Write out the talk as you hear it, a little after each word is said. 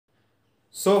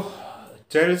So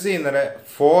Chelsea ഇന്നലെ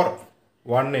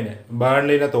 4-1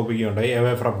 ബേൺലിനെ തോൽപ്പിക്കുകയുണ്ടായി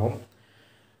away from home.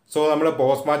 So നമ്മൾ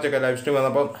post മാച്ചൊക്കെ live stream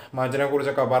വന്നപ്പം മാച്ചിനെ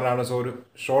കുറിച്ചൊക്കെ പറഞ്ഞാണ്. സോ ഒരു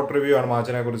ഷോർട്ട് റിവ്യൂ ആണ്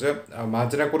മാച്ചിനെ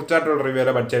കുറിച്ചായിട്ടുള്ള റിവ്യൂ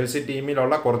അല്ല, ബട്ട് ചെൽസി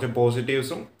ടീമിലുള്ള കുറച്ച്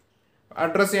പോസിറ്റീവ്സും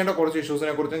അഡ്രസ്സ് ചെയ്യേണ്ട കുറച്ച്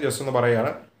ഇഷ്യൂസിനെ കുറിച്ചും ജസ്റ്റ് ഒന്ന്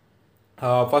പറയുകയാണ്.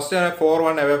 First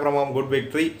 4-1 away from home, good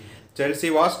victory. Chelsea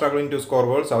was struggling to score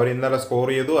goals. അവർ ഇന്നലെ സ്കോർ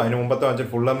ചെയ്തു. അതിന് മുമ്പത്തെ മാച്ചിൽ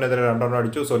ഫുള്ളമിനെതിരെ 2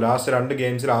 അടിച്ചു. സോ ലാസ്റ്റ് 2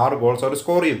 ഗെയിംസിൽ 6 ഗോൾസ് അവർ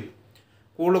സ്കോർ ചെയ്തു.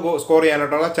 കൂടുതൽ സ്കോർ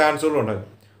ചെയ്യാനായിട്ടുള്ള ചാൻസുകളും ഉണ്ടായിരുന്നു.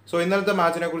 സോ ഇന്നലത്തെ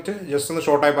മാച്ചിനെ കുറിച്ച് ജസ്റ്റ് ഒന്ന്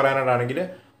ഷോർട്ടായി പറയാനായിട്ടാണെങ്കിൽ,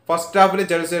 ഫസ്റ്റ് ഹാഫിൽ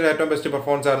ചെൽസിയുടെ ഏറ്റവും ബെസ്റ്റ്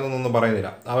പെർഫോമൻസ് ആയിരുന്നു എന്നൊന്നും പറയുന്നില്ല.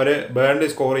 അവർ ബേൺലി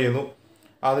സ്കോർ ചെയ്യുന്നു.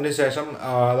 അതിനുശേഷം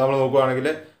നമ്മൾ നോക്കുകയാണെങ്കിൽ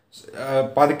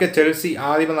പതുക്കെ ചെൽസി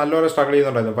ആദ്യം നല്ലപോലെ സ്ട്രഗിൾ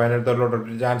ചെയ്യുന്നുണ്ടായിരുന്നു ഫൈനൽ തേർഡിലോട്ട്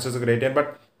ചാൻസസ് ക്രിയേറ്റ് ചെയ്യാൻ.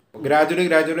 ബട്ട്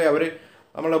ഗ്രാജുവലി അവർ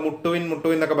നമ്മൾ മുട്ടുവിൻ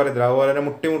എന്നൊക്കെ പറയത്തില്ല, അതുപോലെ തന്നെ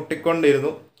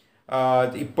മുട്ടിക്കൊണ്ടിരുന്നു.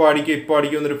 ഇപ്പോൾ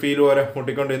അടിക്കും എന്നൊരു ഫീൽ പോലെ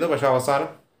മുട്ടിക്കൊണ്ടിരുന്നു. പക്ഷേ അവസാനം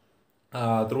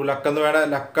ത്രൂ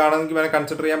ലക്കാണെങ്കിൽ വേണേൽ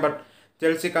കൺസിഡർ ചെയ്യാം. But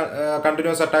Chelsea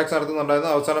continuous attacks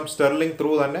നടത്തുന്നുണ്ടായിരുന്നു. അവസാനം സ്റ്റെർലിംഗ് ത്രൂ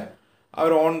തന്നെ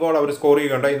അവർ ഓൺ ഗോൾ അവർ സ്കോർ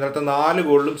ചെയ്യുകയുണ്ടായി. ഇന്നലത്തെ 4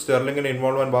 ഗോളിലും സ്റ്റെർലിംഗിൻ്റെ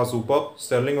involvement was super.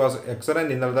 Sterling was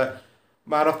excellent. ഇന്നലത്തെ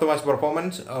man of the match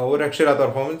performance, ഒരു രക്ഷയില്ലാത്ത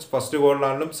പെർഫോമൻസ്. ഫസ്റ്റ്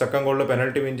ഗോളിലാണെങ്കിലും സെക്കൻഡ് ഗോളിൽ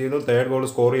പെനൽറ്റി വിൻ ചെയ്യുന്നു, തേർഡ് ഗോൾ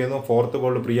സ്കോർ ചെയ്യുന്നു, ഫോർത്ത്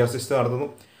ഗോളിൽ പ്രീ അസിസ്റ്റ് നടത്തുന്നു.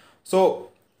 സോ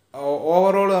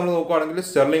ഓവറോൾ നമ്മൾ നോക്കുകയാണെങ്കിൽ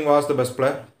sterling was the best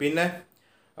player. പിന്നെ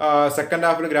സെക്കൻഡ്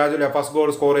ഹാഫിൽ ഗ്രാജുവലി ഫസ്റ്റ് ഗോൾ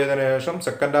സ്കോർ ചെയ്തതിന് ശേഷം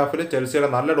സെക്കൻഡ് ഹാഫിൽ ചെൽസിയുടെ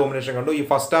നല്ല ഡോമിനേഷൻ കണ്ടു. ഈ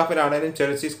ഫസ്റ്റ് ഹാഫിലാണെങ്കിലും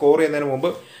ചെൽസി സ്കോർ ചെയ്യുന്നതിന് മുമ്പ്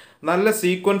നല്ല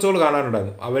സീക്വൻസുകൾ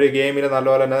കാണാനുണ്ടായിരുന്നു. അവർ ഗെയിമിൽ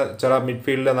നല്ലപോലെ തന്നെ ചില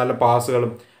മിഡ്ഫീൽഡിലെ നല്ല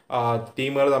പാസുകളും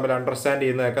ടീമുകൾ തമ്മിൽ അണ്ടർസ്റ്റാൻഡ്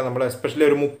ചെയ്യുന്നതൊക്കെ നമ്മൾ എസ്പെഷ്യലി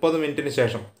ഒരു 30 മിനിറ്റിന്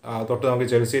ശേഷം തൊട്ട് നമുക്ക്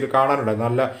ചെൽസിയിൽ കാണാനുണ്ടായിരുന്നു.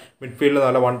 നല്ല മിഡ്ഫീൽഡിൽ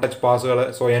നല്ല വൺ ടച്ച് പാസുകൾ.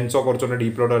 സോ എൻസോ കുറച്ചുകൂടെ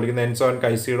ഡീപ്പിലോട്ട് കളിക്കുന്നു. എൻസോ ആൻഡ്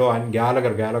കൈസീഡോ ആൻഡ്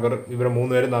ഗാലഗർ ഇവർ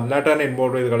 3 പേരും നല്ലതായിട്ട് തന്നെ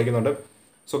ഇൻവോൾവ് ചെയ്ത് കളിക്കുന്നുണ്ട്.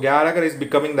 So Gallagher is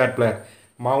becoming that player.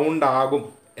 Mount ആകും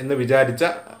എന്ന് വിചാരിച്ച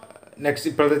നെക്സ്റ്റ്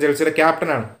ഇപ്പോഴത്തെ ചെൽസിയുടെ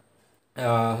ക്യാപ്റ്റനാണ്.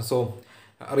 സോ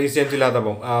റീസെൻസ്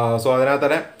ഇല്ലാത്തപ്പം സോ അതിനകത്ത്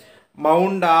തന്നെ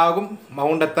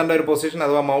മൗണ്ട് എത്തേണ്ട ഒരു പൊസിഷൻ,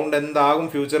 അഥവാ മൗണ്ട് എന്താകും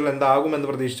ഫ്യൂച്ചറിൽ എന്താകും എന്ന്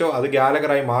പ്രതീക്ഷിച്ചോ അത്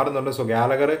ഗാലഗറായി മാറുന്നുണ്ട്. സോ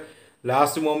ഗാലഗർ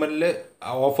ലാസ്റ്റ് മൊമെൻറ്റിൽ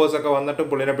ഓഫേഴ്സൊക്കെ വന്നിട്ട്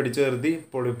പുള്ളിനെ പിടിച്ചു നിർത്തി.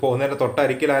 പുള്ളി പോകുന്നതിൻ്റെ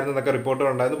തൊട്ടരിക്കലായിരുന്നു എന്നൊക്കെ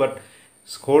റിപ്പോർട്ടുകളുണ്ടായിരുന്നു. ബട്ട്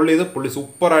ഹോൾഡ് ചെയ്ത് പുള്ളി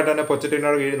സൂപ്പറായിട്ട് തന്നെ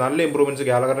പൊച്ചറ്റിനോട് കീഴിൽ നല്ല ഇമ്പ്രൂവ്മെൻറ്റ്സ്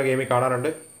ഗാലഗറിൻ്റെ ഗെയിമിൽ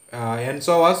കാണാനുണ്ട്.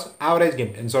 Enzo was average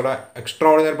game. എൻസോയുടെ extra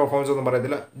ordinary performance ഒന്നും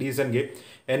പറയത്തില്ല, ഡീസൻറ്റ് ഗെയിം.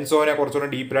 എൻസോനെ കുറച്ചുകൂടെ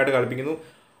ഡീപ്പിലായിട്ട് കളിപ്പിക്കുന്നു.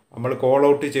 നമ്മൾ കോൾ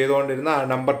ഔട്ട് ചെയ്തുകൊണ്ടിരുന്ന ആ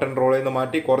നമ്പർ 10 റോളിൽ നിന്ന്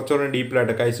മാറ്റി കുറച്ചുകൂടെ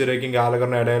ഡീപ്പിലായിട്ട് കൈസൂരയ്ക്കും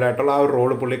ഗാലഗറിനും ഇടയിലായിട്ടുള്ള ആ ഒരു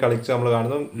റോൾ പുള്ളി കളിച്ച് നമ്മൾ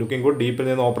കാണുന്നു. Looking good. ഡീപ്പിൽ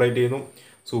നിന്ന് ഓപ്പറേറ്റ് ചെയ്യുന്നു,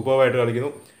 സൂപ്പർവായിട്ട് കളിക്കുന്നു.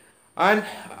 ആൻഡ്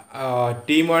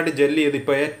ടീമുമായിട്ട് ജെല്ല് ചെയ്ത്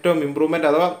ഇപ്പോൾ ഏറ്റവും ഇമ്പ്രൂവ്മെൻറ്റ്,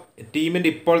 അഥവാ ടീമിൻ്റെ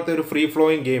ഇപ്പോഴത്തെ ഒരു ഫ്രീ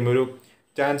ഫ്ലോയിങ് ഗെയിം, ഒരു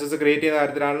ചാൻസസ് ക്രിയേറ്റ് ചെയ്യുന്ന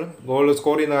കാര്യത്തിലാണ്, ഗോൾ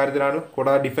സ്കോർ ചെയ്യുന്ന കാര്യത്തിലാണ്,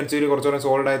 കൂടാതെ ഡിഫൻസീവിൽ കുറച്ചുകൂടെ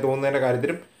സോൾഡായി തോന്നുന്നതിൻ്റെ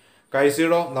കാര്യത്തിലും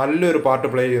കൈസീഡോ നല്ലൊരു പാർട്ട്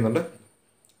പ്ലേ ചെയ്യുന്നുണ്ട്.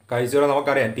 കൈസീഡോ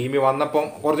നമുക്കറിയാം ടീമിൽ വന്നപ്പം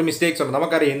കുറച്ച് മിസ്റ്റേക്സ് ഉണ്ട്.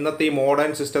 നമുക്കറിയാം ഇന്നത്തെ ഈ മോഡേൺ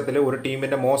സിസ്റ്റത്തിൽ ഒരു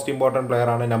ടീമിൻ്റെ മോസ്റ്റ് ഇമ്പോർട്ടൻറ്റ്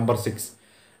പ്ലെയറാണ് നമ്പർ 6.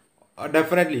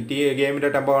 ഡെഫിനറ്റ്ലി ഗെയിമിൻ്റെ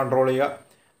ടെമ്പോ കൺട്രോൾ ചെയ്യുക,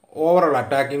 ഓവറോൾ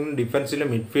അറ്റാക്കിങ്ങും ഡിഫൻസിലും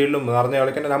മിഡ്ഫീൽഡിലും നിറഞ്ഞ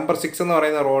കളിക്കുന്ന നമ്പർ 6 എന്ന്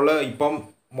പറയുന്ന റോള് ഇപ്പം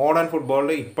മോഡേൺ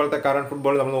ഫുട്ബോളിൽ, ഇപ്പോഴത്തെ കറണ്ട്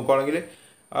ഫുട്ബോളിൽ നമ്മൾ നോക്കുകയാണെങ്കിൽ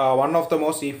one of the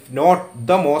most, if not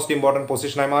the most important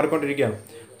പൊസിഷനായി മാറിക്കൊണ്ടിരിക്കുകയാണ്.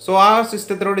 സോ ആ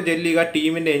സിസ്റ്റത്തിലോട്ട് ജെല്ല് ചെയ്യുക,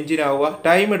 ടീമിൻ്റെ എഞ്ചിനാവുക,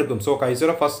 ടൈം എടുക്കും. സോ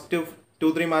കൈസീഡോ ഫസ്റ്റ്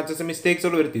 2-3 മാച്ചസ്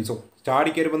മിസ്റ്റേക്സുകൾ വരുത്തി. സോ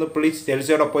ചാടി കയറുമ്പോൾ പ്ലീസ്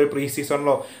ചെൽസിയോടൊപ്പം ഒരു പ്രീ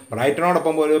സീസണിലോ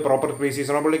ബ്രൈറ്റനോടൊപ്പം ഒരു പ്രോപ്പർ പ്രീ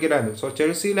സീസണോ പുള്ളിക്കില്ലായിരുന്നു. സോ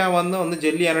ചെൽസിയിൽ ഒന്ന്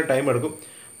ജെല്ല് ചെയ്യാനായിട്ട് ടൈം എടുക്കും.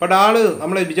 ബട്ട്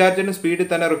നമ്മൾ വിചാരിച്ചതിന് സ്പീഡിൽ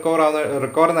തന്നെ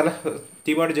റിക്കവർ നല്ല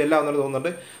ടീമായിട്ട് ജെല്ലാവുന്നത്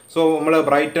തോന്നുന്നുണ്ട്. സോ നമ്മൾ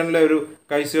ബ്രൈറ്റണിലെ ഒരു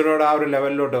കൈസീഡോയുടെ ആ ഒരു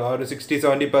ലെവലിലോട്ട് ആ ഒരു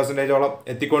 60-70%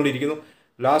 എത്തിക്കൊണ്ടിരിക്കുന്നു.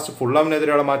 Last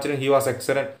ഫുള്ളമിനെതിരെയുള്ള മാച്ചിന് he was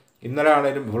excellent. ഇന്നലെ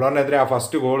ആണെങ്കിലും ഫുള്ളമിനെതിരെ ആ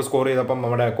ഫസ്റ്റ് ഗോൾ സ്കോർ ചെയ്തപ്പം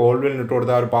നമ്മുടെ കോൾവിലിന് ഇട്ട്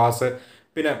കൊടുത്ത ആ ഒരു പാസ്,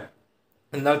 പിന്നെ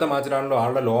ഇന്നലത്തെ മാച്ചിലാണല്ലോ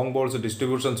ആളുടെ long balls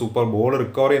distribution super, ball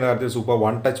recover ചെയ്യുന്ന കാര്യത്തിൽ super,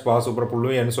 one touch pass super.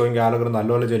 പുള്ളും എൻസോയും ഗാലഗറും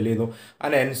നല്ലപോലെ ജെല്ല് ചെയ്യുന്നു.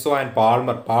 അങ്ങനെ എൻസോ ആൻഡ്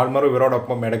പാൾമർ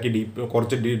ഇവരോടൊപ്പം ഇടയ്ക്ക്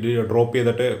കുറച്ച് ഡ്രോപ്പ്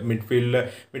ചെയ്തിട്ട്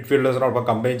മിഡ്ഫീൽഡേഴ്സിനോടൊപ്പം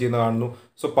കമ്പൈൻ ചെയ്യുന്ന കാണുന്നു.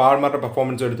 സോ പാൾമറിൻ്റെ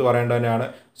പെർഫോമൻസ് എടുത്ത് പറയേണ്ടത് തന്നെയാണ്.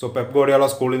 സോ പെപ്പ് ഗോർഡിയോള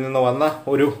സ്കൂളിൽ നിന്ന് വന്ന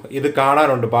ഒരു ഇത്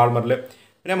കാണാനുണ്ട് പാൾമറിൽ.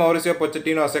 പിന്നെ മൗറിസിയോ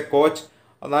പൊച്ചറ്റീനോ ആസ് എ കോച്ച്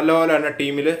നല്ലപോലെ തന്നെ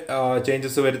ടീമിൽ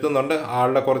ചേഞ്ചസ് വരുത്തുന്നുണ്ട്.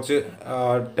 ആളുടെ കുറച്ച്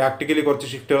ടാക്ടിക്കലി കുറച്ച്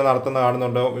ഷിഫ്റ്റുകൾ നടത്തുന്ന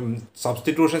കാണുന്നുണ്ട്.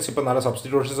 ഇപ്പം നല്ല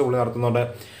സബ്സ്റ്റിറ്റ്യൂഷൻസ് പുള്ളി നടത്തുന്നുണ്ട്.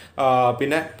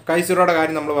 പിന്നെ കൈസീഡോയുടെ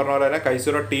കാര്യം നമ്മൾ പറഞ്ഞ പോലെ തന്നെ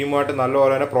കൈസീഡോ ടീമുമായിട്ട്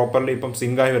നല്ലപോലെ തന്നെ പ്രോപ്പർലി ഇപ്പം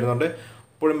സിങ്കായി വരുന്നുണ്ട്.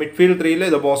 ഇപ്പോൾ മിഡ്ഫീൽഡ്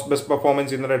 3 ദ ബെസ്റ്റ്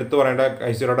പെർഫോമൻസ് ഇന്നലെ എടുത്തു പറയേണ്ട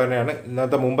കൈസീഡോയുടെ തന്നെയാണ്.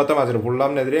 ഇന്നത്തെ മുമ്പത്തെ മാച്ചിൽ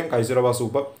ഫുള്ളാമിനെതിരെയും കൈസീഡോ വാസ്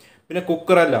സൂപ്പർ. പിന്നെ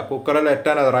കുക്കറല്ല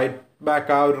എത്താനത് റൈറ്റ്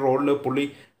ബാക്ക് ആ ഒരു റോളിൽ പുള്ളി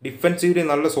ഡിഫൻസീവ്ലി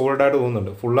നല്ല സോൾഡായിട്ട്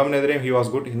തോന്നുന്നുണ്ട്. ഫുള്ളമിനെതിരെയും ഹി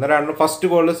വാസ് ഗുഡ്. ഇന്നലെ ഫസ്റ്റ്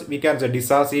ഗോൾ വി ക്യാൻ സെ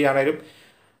ഡിസാസി ആണെങ്കിലും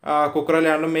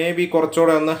കുക്കറലാണെങ്കിലും മേ ബി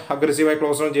കുറച്ചുകൂടെ ഒന്ന് അഗ്രസീവായി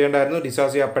ക്ലോസ് ഓൺ ചെയ്യേണ്ടായിരുന്നു.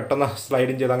 ഡിസാസി പെട്ടെന്ന്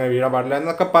സ്ലൈഡിങ് ചെയ്ത് അങ്ങനെ വീഴാൻ പാടില്ല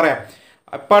എന്നൊക്കെ പറയാം.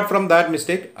 അപ്പാർട്ട് ഫ്രം ദാറ്റ്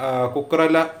മിസ്റ്റേക്ക്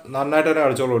കുക്കറല്ല നന്നായിട്ട് തന്നെ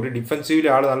കളിച്ചോളൂ.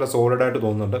 ഡിഫൻസീവ്ലി ആൾ നല്ല സോളിഡായിട്ട്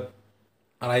തോന്നുന്നുണ്ട്.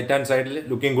 റൈറ്റ് ഹാൻഡ് സൈഡിൽ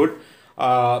ലുക്കിംഗ് ഗുഡ്.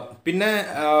 പിന്നെ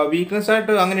വീക്ക്നെസ്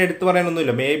ആയിട്ട് അങ്ങനെ എടുത്തു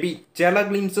പറയാനൊന്നുമില്ല. മേ ബി ചില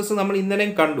ഗ്ലിംസസ് നമ്മൾ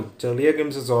ഇന്നലെയും കണ്ടു, ചെറിയ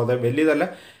ഗ്ലിംസസോ, അത് വലിയതല്ല.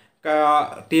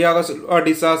 Tiago Silva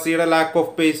ഡിസാസിയുടെ lack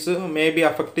of pace may be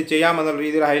affect ചെയ്യാമെന്നുള്ള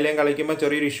രീതിയിൽ ഹൈലൈൻ കളിക്കുമ്പോൾ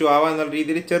ചെറിയൊരു ഇഷ്യൂ ആവാം എന്നുള്ള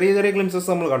രീതിയിൽ ചെറിയ ചെറിയ ഗ്ലിംസസ്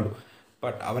നമ്മൾ കണ്ടു.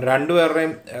 ബട്ട് അവർ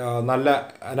രണ്ടുപേരുടെയും നല്ല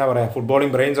എന്താ പറയുക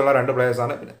ഫുട്ബോളിംഗ് ബ്രെയിൻസ് ഉള്ള രണ്ട്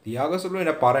പ്ലേയേഴ്സാണ്. പിന്നെ ടിയാഗോ സിൽവ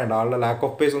പിന്നെ പറയണ്ട, ആളുടെ ലാക്ക്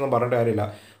ഓഫ് പേസ് ഒന്നും പറഞ്ഞിട്ട് കാര്യമില്ല.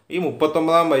 ഈ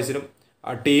 39-ാം വയസ്സിലും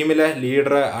ആ ടീമിലെ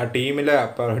ലീഡർ, ആ ടീമിലെ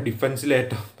ഡിഫൻസിലെ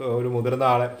ഏറ്റവും ഒരു മുതിർന്ന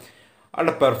ആളെ,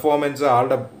 ആളുടെ പെർഫോമൻസ്,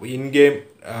 ആളുടെ in game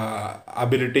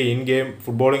ability, in game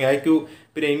footballing IQ,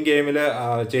 പിന്നെ ഇൻ ഗെയിമിൽ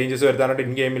ചേഞ്ചസ് വരുത്താനായിട്ട്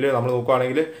ഇൻ ഗെയിമിൽ നമ്മൾ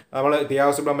നോക്കുകയാണെങ്കിൽ നമ്മൾ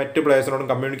ടിയാഗോ സിൽവ മറ്റ് പ്ലേയേഴ്സിനോടും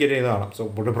കമ്മ്യൂണിക്കേറ്റ് ചെയ്യുന്നതാണ്. സോ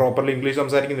പ്രോപ്പർലി ഇംഗ്ലീഷ്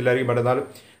സംസാരിക്കുന്നില്ലായിരിക്കും, ബട്ട് എന്നാലും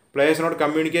പ്ലേയേഴ്സിനോട്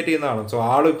കമ്മ്യൂണിക്കേറ്റ് ചെയ്യുന്നതാണ്. സോ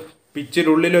ആൾ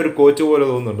പിച്ചിനുള്ളിൽ ഒരു കോച്ച് പോലെ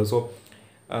തോന്നുന്നുണ്ട്. സോ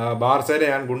ബാർസയിലെ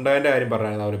ഞാൻ ഗുണ്ടകൻ്റെ കാര്യം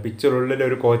പറഞ്ഞായിരുന്നു, അവർ പിച്ചിനുള്ളിൽ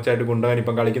ഒരു കോച്ചായിട്ട് ഗുണ്ടകൻ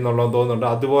ഇപ്പം കളിക്കുന്നുള്ളൂ എന്ന് തോന്നുന്നുണ്ട്.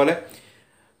 അതുപോലെ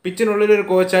പിച്ചിനുള്ളിൽ ഒരു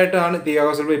കോച്ചായിട്ടാണ്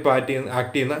ടിയാഗോ സിൽവ ഇപ്പോൾ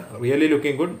ആക്ട് ചെയ്യുന്നത്. Really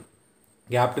looking good.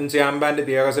 Captaincy armband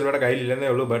Tiago സിൽവയുടെ കയ്യിലില്ലെന്നേ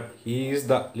ഉള്ളൂ, but he is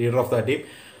the leader of the team.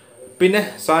 പിന്നെ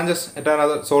സാഞ്ചസ്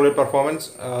ഏറ്റവും സോളിഡ് പെർഫോമൻസ്,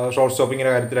 ഷോർട്ട്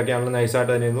സ്റ്റോപ്പിങ്ങിൻ്റെ കാര്യത്തിലൊക്കെയാണല്ലോ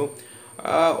നൈസായിട്ട് തന്നെ ഇരുന്നു.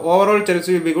 Overall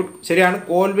Chelsea will be good. ശരിയാണ്,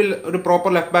 കോൽവിൽ ഒരു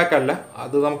പ്രോപ്പർ ലെഫ്റ്റ് ബാക്ക് അല്ല,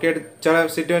 അത് നമുക്ക് ചില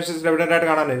സിറ്റുവേഷൻസിൽ എവിഡൻ്റ് ആയിട്ട്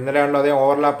കാണാൻ. ഇന്നലെയാണല്ലോ അതേ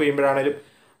ഓവർലാപ്പ് ചെയ്യുമ്പോഴാണെങ്കിലും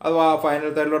അഥവാ ഫൈനൽ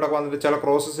തേർഡിലോട്ടൊക്കെ വന്നിട്ട് ചില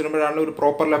ക്രോസസ് ഇടുമ്പോഴാണെങ്കിലും ഒരു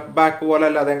പ്രോപ്പർ ലെഫ്റ്റ് ബാക്ക് പോലെ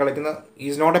അല്ല അദ്ദേഹം കളിക്കുന്നത്.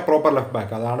 Is not A proper left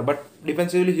back, അതാണ്. But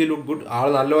defensively he look good. ആൾ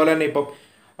നല്ലപോലെ തന്നെ ഇപ്പം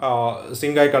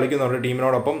സിങ്കായി കളിക്കുന്നുണ്ട്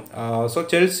ടീമിനോടൊപ്പം. സോ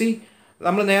ചെൽസി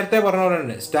നമ്മൾ നേരത്തെ പറഞ്ഞ പോലെ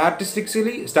തന്നെ സ്റ്റാറ്റിസ്റ്റിക്സ്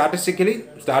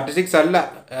അല്ല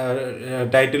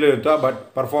ടൈറ്റിൽ കിട്ടുക, ബട്ട്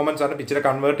പെർഫോമൻസ് ആണ് പിച്ചിനെ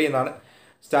കൺവേർട്ട് ചെയ്യുന്നതാണ്.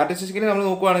 സ്റ്റാറ്റിസ്റ്റിക്കലി നമ്മൾ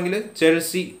നോക്കുകയാണെങ്കിൽ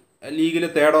ചെൽസി ലീഗിൽ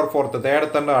third or fourth, third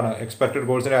എത്തേണ്ടതാണ് expected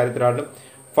ഗോൾസിൻ്റെ കാര്യത്തിലാണെങ്കിലും.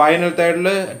 Final തേർഡിൽ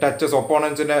touches,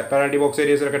 ഒപ്പോണൻസിൻ്റെ penalty box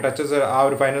ഏരിയസിലൊക്കെ touches, ആ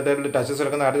ഒരു ഫൈനൽ തേർഡിൽ ടച്ചസ്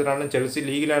എടുക്കുന്ന കാര്യത്തിലാണ് ചെൽസി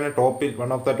ലീഗിലാണ് ടോപ്പിൽ, വൺ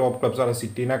ഓഫ് ദ ടോപ്പ് ക്ലബ്സാണ്.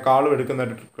 സിറ്റിനേക്കാളും എടുക്കുന്ന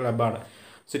ഒരു ക്ലബ്ബാണ്.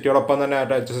 സിറ്റിയോടൊപ്പം തന്നെ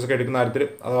ടച്ചസ് ഒക്കെ എടുക്കുന്ന കാര്യത്തിൽ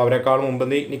അത് അവരെക്കാളും മുമ്പ്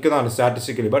നിൽക്കുന്നതാണ്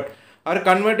സ്റ്റാറ്റിസ്റ്റിക്കലി. ബട്ട് അവർ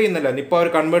കൺവേർട്ട് ചെയ്യുന്നില്ല. ഇപ്പോൾ അവർ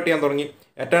കൺവേർട്ട് ചെയ്യാൻ തുടങ്ങി.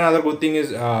 ഏറ്റവും other good thing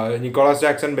is Nicholas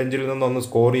Jackson ബെഞ്ചിൽ നിന്നൊന്ന്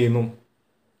സ്കോർ ചെയ്യുന്നു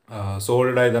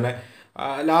സോളിഡായി തന്നെ.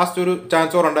 ലാസ്റ്റ് ഒരു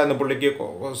ചാൻസ് ഓർ ഉണ്ടായിരുന്നു പുള്ളിക്ക്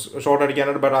ഷോട്ട്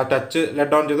അടിക്കാനായിട്ട്, ബട്ട് ആ ടച്ച്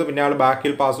ലെറ്റ് ഡൗൺ ചെയ്തു. പിന്നെ ആൾ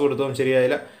ബാക്കിൽ പാസ് കൊടുത്തതും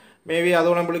ശരിയായില്ല. മേ ബി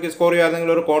അതുകൊണ്ട് പുള്ളിക്ക് സ്കോർ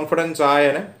ചെയ്യാതെങ്കിൽ ഒരു confidence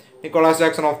ആയേനെ. Nicholas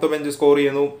Jackson of the bench score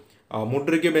ചെയ്യുന്നു.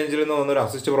 മുഡ്രിക്ക് ബെഞ്ചിൽ നിന്ന് വന്നൊരു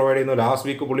അസിസ്റ്റ് പ്രൊവൈഡ് ചെയ്യുന്നു. ലാസ്റ്റ്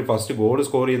വീക്ക് പുള്ളി ഫസ്റ്റ് ഗോൾ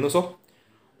സ്കോർ ചെയ്യുന്നു. So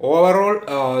overall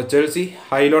Chelsea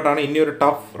ഹൈലോട്ടാണ്. ഇനി ഒരു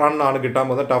ടഫ് റണ്ണാണ് കിട്ടാൻ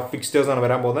പോകുന്നത്, ടഫ് ഫിക്സ്റ്റേഴ്സാണ്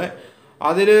വരാൻ പോകുന്നത്.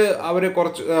 അതിൽ അവർ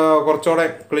കുറച്ചുകൂടെ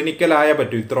ക്ലിനിക്കലായേ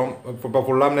പറ്റും. ഇത്രയും ഇപ്പോൾ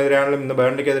ഫുള്ളാമിനെതിരാണെങ്കിലും ഇന്ന്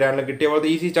ബേൺലിക്കെതിരാണെങ്കിലും കിട്ടിയ പോലത്തെ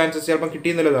ഈസി ചാൻസസ് ചിലപ്പം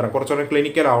കിട്ടിയെന്നില്ലെന്ന് പറയാം. കുറച്ചുകൂടെ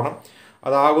ക്ലിനിക്കലാവണം,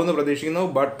 അതാകുമെന്ന് പ്രതീക്ഷിക്കുന്നു.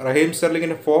 ബട്ട് റഹീം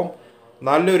സ്റ്റെർലിങ്ങിൻ്റെ ഫോം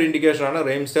നല്ലൊരു ഇൻഡിക്കേഷനാണ്.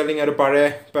 റഹീം സ്റ്റെർലിംഗ് ഒരു പഴയ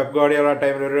പെപ് ഗാർഡിയോള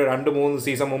ടൈമിൽ ഒരു 2-3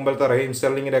 സീസൺ മുമ്പത്തെ റഹീം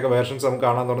സ്റ്റെർലിങ്ങിൻ്റെയൊക്കെ വേർഷൻസ് നമുക്ക്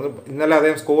കാണാൻ തുടങ്ങും. ഇന്നലെ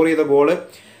അദ്ദേഹം സ്കോർ ചെയ്ത ഗോള്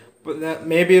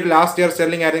മേ ബി ഒരു ലാസ്റ്റ് ഇയർ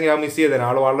സ്റ്റെർലിംഗ് ആയിരുന്നെങ്കിൽ ആ മിസ് ചെയ്തതാണ്.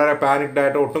 ആൾ വളരെ പാനിക്ഡ്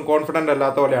ആയിട്ട് ഒട്ടും കോൺഫിഡൻ്റ്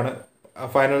അല്ലാത്ത പോലെയാണ്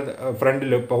ഫൈനൽ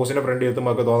ഫ്രണ്ടിൽ പോസ്റ്റിൻ്റെ ഫ്രണ്ടിൽ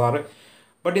എത്തുമ്പോൾ ഒക്കെ തോന്നാറ്.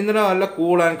 ബട്ട് ഇന്നലെ നല്ല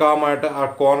കൂൾ ആൻഡ് കാമായിട്ട് ആ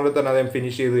കോർണറിൽ തന്നെ അദ്ദേഹം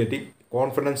ഫിനിഷ് ചെയ്ത് കയറ്റി.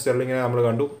 കോൺഫിഡൻസ് സ്റ്റെർലിങ്ങിനെ നമ്മൾ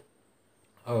കണ്ടു.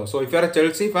 So if you are A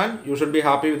Chelsea fan you should be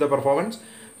happy with the performance.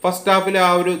 First ഹാഫിലെ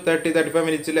ആ ഒരു 30-35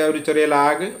 മിനിറ്റ്സിലെ ഒരു ചെറിയ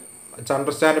ലാഗ് ഇറ്റ്സ്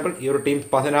അണ്ടർസ്റ്റാൻഡബിൾ. ഈ ഒരു ടീം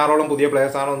 16ഓളം പുതിയ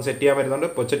പ്ലേയേഴ്സാണ് ഒന്ന് സെറ്റ് ചെയ്യാൻ വരുന്നുണ്ട്.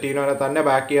 പൊച്ചറ്റീനോനെ തന്നെ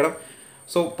ബാക്ക് ചെയ്യണം.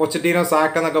 സോ പൊച്ചറ്റീനോ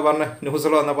സാക്ക് എന്നൊക്കെ പറഞ്ഞ്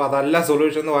ന്യൂസുകൾ വന്നപ്പോൾ അതല്ല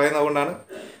സൊല്യൂഷൻ എന്ന് പറയുന്നത് കൊണ്ടാണ്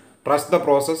trust the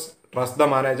process, trust the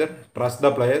manager, trust the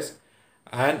players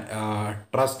and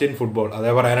trust in football,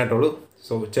 അതേ പറയാനായിട്ടുള്ളൂ.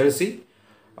 So Chelsea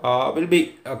will be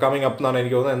coming up എന്നാണ്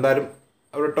എനിക്ക് തോന്നുന്നത്. എന്തായാലും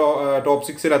ഒരു ടോപ്പ്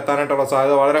 6 എത്താനായിട്ടുള്ള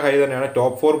സാധ്യത വളരെ ഹൈ തന്നെയാണ്.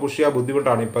 ടോപ്പ് 4 പുഷ് ചെയ്യാൻ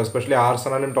ബുദ്ധിമുട്ടാണ് ഇപ്പോൾ, എസ്പെഷ്യലി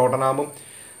ആർസണലും ടോട്ടനാമും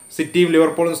സിറ്റിയും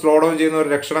ലിവർപൂളും സ്ലോ ഡൗൺ ചെയ്യുന്ന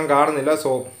ഒരു ലക്ഷണം കാണുന്നില്ല.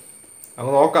 സോ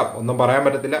അങ്ങ് നോക്കാം, ഒന്നും പറയാൻ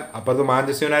പറ്റത്തില്ല. അപ്പോൾ അത്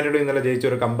മാഞ്ചസ്റ്റർ യുണൈറ്റഡ് ഇന്നലെ ജയിച്ച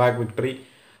ഒരു comeback victory.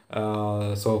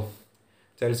 So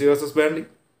Chelsea versus Burnley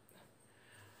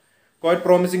quite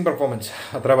promising performance,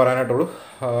 അത്രേ പറയാനായിട്ടുള്ളൂ.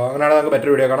 അങ്ങനെയാണെങ്കിൽ നമുക്ക്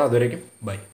മറ്റൊരു വീഡിയോ കാണാം. അതുവരേക്കും ബൈ.